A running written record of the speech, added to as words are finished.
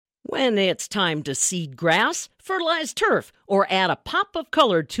When it's time to seed grass, fertilize turf, or add a pop of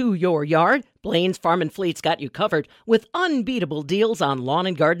color to your yard, Blaine's Farm and Fleet's got you covered with unbeatable deals on lawn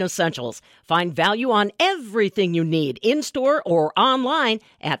and garden essentials. Find value on everything you need in-store or online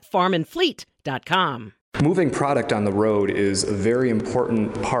at farmandfleet.com. Moving product on the road is a very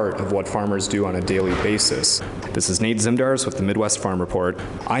important part of what farmers do on a daily basis. This is Nate Zimdars with the Midwest Farm Report.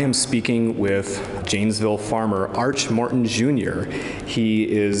 I am speaking with Janesville farmer Arch Morton Jr.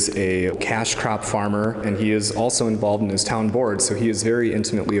 He is a cash crop farmer, and he is also involved in his town board, so he is very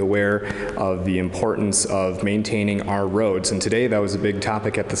intimately aware of the importance of maintaining our roads. And today that was a big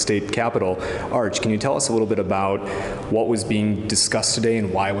topic at the state capitol. Arch, can you tell us a little bit about what was being discussed today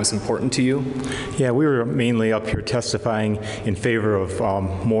and why it was important to you? Yeah, we were mainly up here testifying in favor of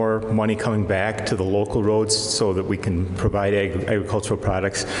more money coming back to the local roads so that we can provide agricultural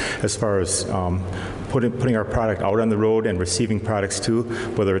products as far as putting our product out on the road and receiving products too,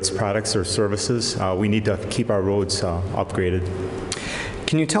 whether it's products or services. We need to keep our roads upgraded.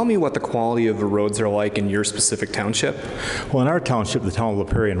 Can you tell me what the quality of the roads are like in your specific township? Well, in our township, the town of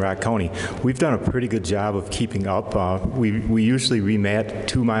LaPrairie in Rock County, we've done a pretty good job of keeping up. We usually remat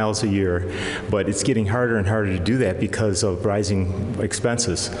 2 miles a year, but it's getting harder and harder to do that because of rising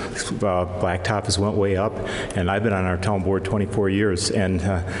expenses. Blacktop has went way up, and I've been on our town board 24 years, and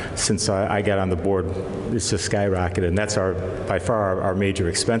since I got on the board, it's just skyrocketed, and that's by far our major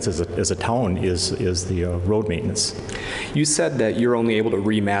expense as a town is the road maintenance. You said that you're only able to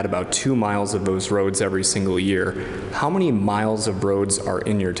remat about 2 miles of those roads every single year. How many miles of roads are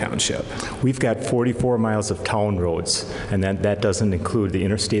in your township? We've got 44 miles of town roads, and that doesn't include the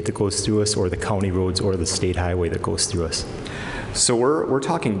interstate that goes through us or the county roads or the state highway that goes through us. So we're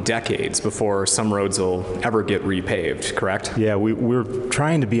talking decades before some roads will ever get repaved, correct? Yeah, we're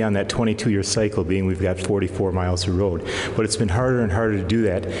trying to be on that 22-year cycle, being we've got 44 miles of road. But it's been harder and harder to do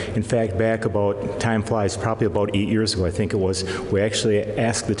that. In fact, back about, time flies, probably about 8 years ago, I think it was, we actually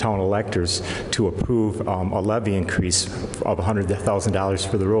asked the town electors to approve a levy increase of $100,000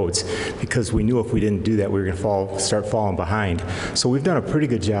 for the roads, because we knew if we didn't do that, we were going to start falling behind. So we've done a pretty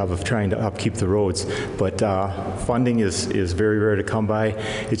good job of trying to upkeep the roads, but funding is very rare to come by.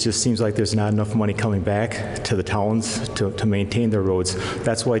 It just seems like there's not enough money coming back to the towns to maintain their roads.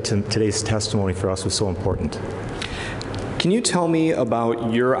 That's why today's testimony for us was so important. Can you tell me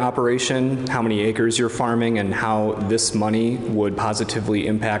about your operation, how many acres you're farming, and how this money would positively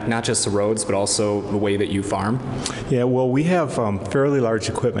impact not just the roads, but also the way that you farm? Yeah, well, we have fairly large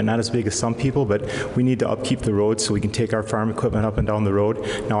equipment, not as big as some people, but we need to upkeep the roads so we can take our farm equipment up and down the road.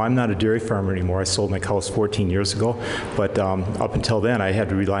 Now, I'm not a dairy farmer anymore. I sold my cows 14 years ago, but up until then, I had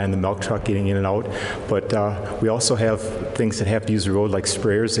to rely on the milk truck getting in and out. But we also have things that have to use the road, like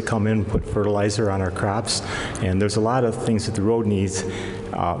sprayers that come in and put fertilizer on our crops, and there's a lot of things that the road needs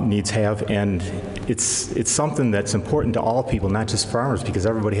have, and it's something that's important to all people, not just farmers, because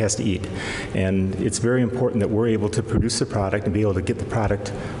everybody has to eat. And it's very important that we're able to produce the product and be able to get the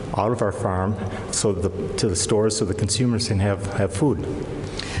product out of our farm to the stores so the consumers can have food.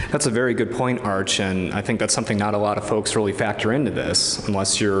 That's a very good point, Arch, and I think that's something not a lot of folks really factor into this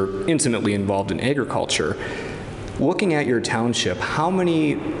unless you're intimately involved in agriculture. Looking at your township, how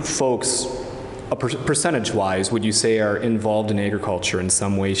many folks, percentage-wise, would you say are involved in agriculture in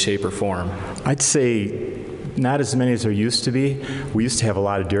some way, shape, or form? I'd say not as many as there used to be. We used to have a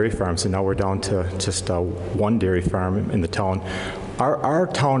lot of dairy farms, and now we're down to just one dairy farm in the town. Our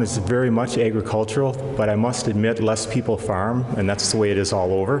town is very much agricultural, but I must admit less people farm, and that's the way it is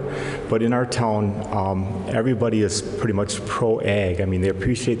all over. But in our town, everybody is pretty much pro-ag. I mean, they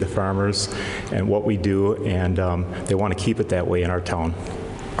appreciate the farmers and what we do, and they want to keep it that way in our town.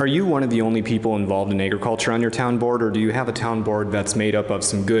 Are you one of the only people involved in agriculture on your town board, or do you have a town board that's made up of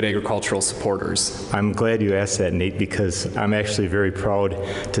some good agricultural supporters? I'm glad you asked that, Nate, because I'm actually very proud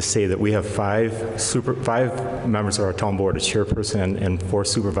to say that we have five members of our town board, a chairperson and 4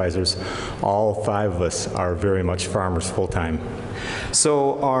 supervisors. All 5 of us are very much farmers full-time.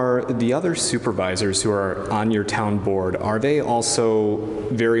 So are the other supervisors who are on your town board, are they also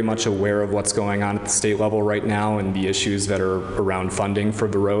very much aware of what's going on at the state level right now and the issues that are around funding for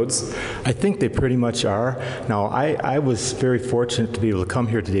the roads? I think they pretty much are. Now, I was very fortunate to be able to come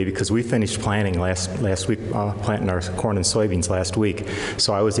here today because we finished planting last week, planting our corn and soybeans last week.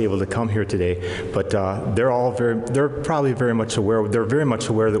 So I was able to come here today. But they're probably very much aware. They're very much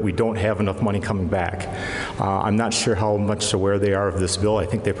aware that we don't have enough money coming back. I'm not sure how much aware they are of this bill. I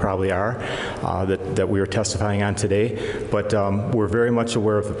think they probably are, that we are testifying on today. But we're very much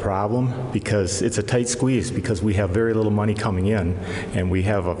aware of the problem because it's a tight squeeze because we have very little money coming in and we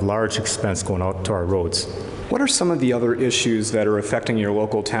have a large expense going out to our roads. What are some of the other issues that are affecting your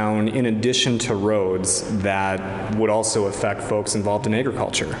local town in addition to roads that would also affect folks involved in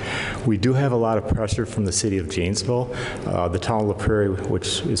agriculture? We do have a lot of pressure from the city of Janesville. The town of La Prairie,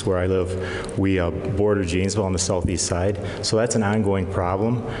 which is where I live, we border Janesville on the southeast side, so that's an ongoing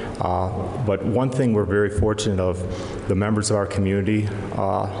problem. But one thing we're very fortunate of, the members of our community,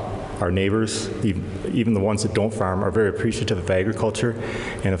 our neighbors, even the ones that don't farm, are very appreciative of agriculture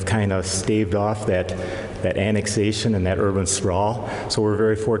and have kind of staved off that annexation and that urban sprawl. So we're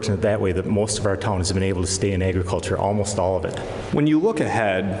very fortunate that way that most of our town has been able to stay in agriculture, almost all of it. When you look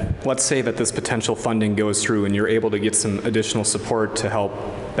ahead, let's say that this potential funding goes through and you're able to get some additional support to help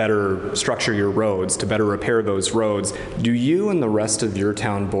better structure your roads, to better repair those roads. Do you and the rest of your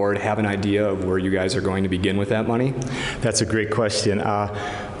town board have an idea of where you guys are going to begin with that money? That's a great question.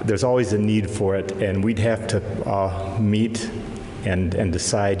 There's always a need for it, and we'd have to meet and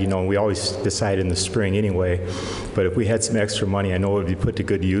decide, we always decide in the spring anyway, but if we had some extra money, I know it would be put to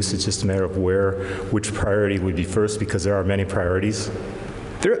good use. It's just a matter of which priority would be first, because there are many priorities.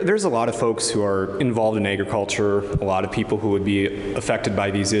 There's a lot of folks who are involved in agriculture, a lot of people who would be affected by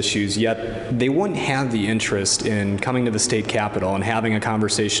these issues, yet they wouldn't have the interest in coming to the state capitol and having a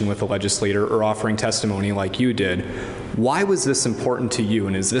conversation with a legislator or offering testimony like you did. Why was this important to you,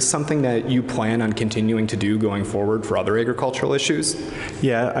 and is this something that you plan on continuing to do going forward for other agricultural issues?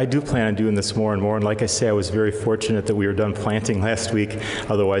 Yeah, I do plan on doing this more and more, and like I say, I was very fortunate that we were done planting last week,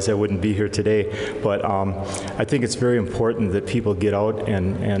 otherwise I wouldn't be here today. But I think it's very important that people get out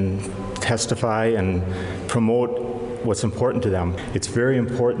and testify and promote what's important to them. It's very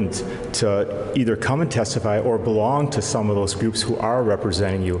important to either come and testify or belong to some of those groups who are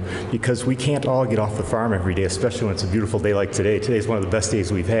representing you, because we can't all get off the farm every day, especially when it's a beautiful day like today. Today's one of the best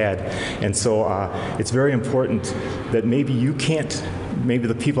days we've had. And so it's very important that maybe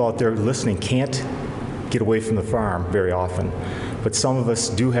the people out there listening can't get away from the farm very often, but some of us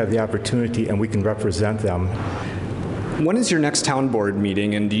do have the opportunity and we can represent them. When is your next town board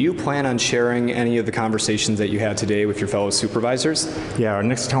meeting, and do you plan on sharing any of the conversations that you had today with your fellow supervisors? Yeah, our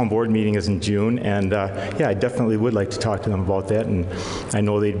next town board meeting is in June, and I definitely would like to talk to them about that, and I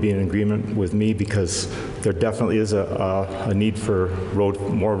know they'd be in agreement with me because there definitely is a need for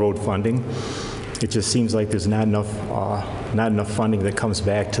more road funding. It just seems like there's not enough funding that comes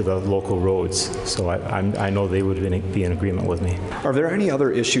back to the local roads. So I know they would be in agreement with me. Are there any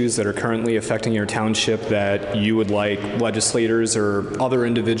other issues that are currently affecting your township that you would like legislators or other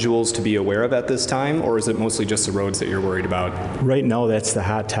individuals to be aware of at this time, or is it mostly just the roads that you're worried about? Right now, that's the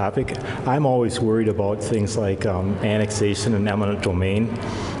hot topic. I'm always worried about things like annexation and eminent domain.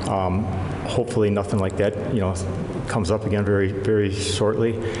 Hopefully nothing like that, comes up again very, very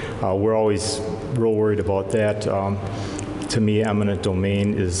shortly. We're always real worried about that. To me, eminent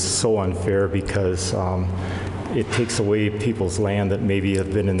domain is so unfair because it takes away people's land that maybe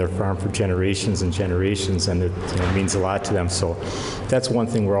have been in their farm for generations and generations, and it means a lot to them. So that's one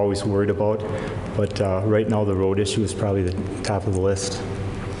thing we're always worried about. But right now, the road issue is probably the top of the list.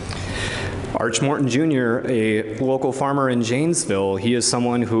 Arch Morton Jr., a local farmer in Janesville, he is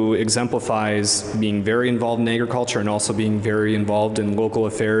someone who exemplifies being very involved in agriculture and also being very involved in local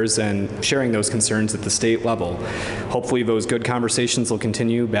affairs and sharing those concerns at the state level. Hopefully those good conversations will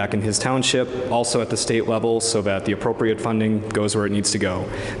continue back in his township, also at the state level, so that the appropriate funding goes where it needs to go.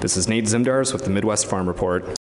 This is Nate Zimdars with the Midwest Farm Report.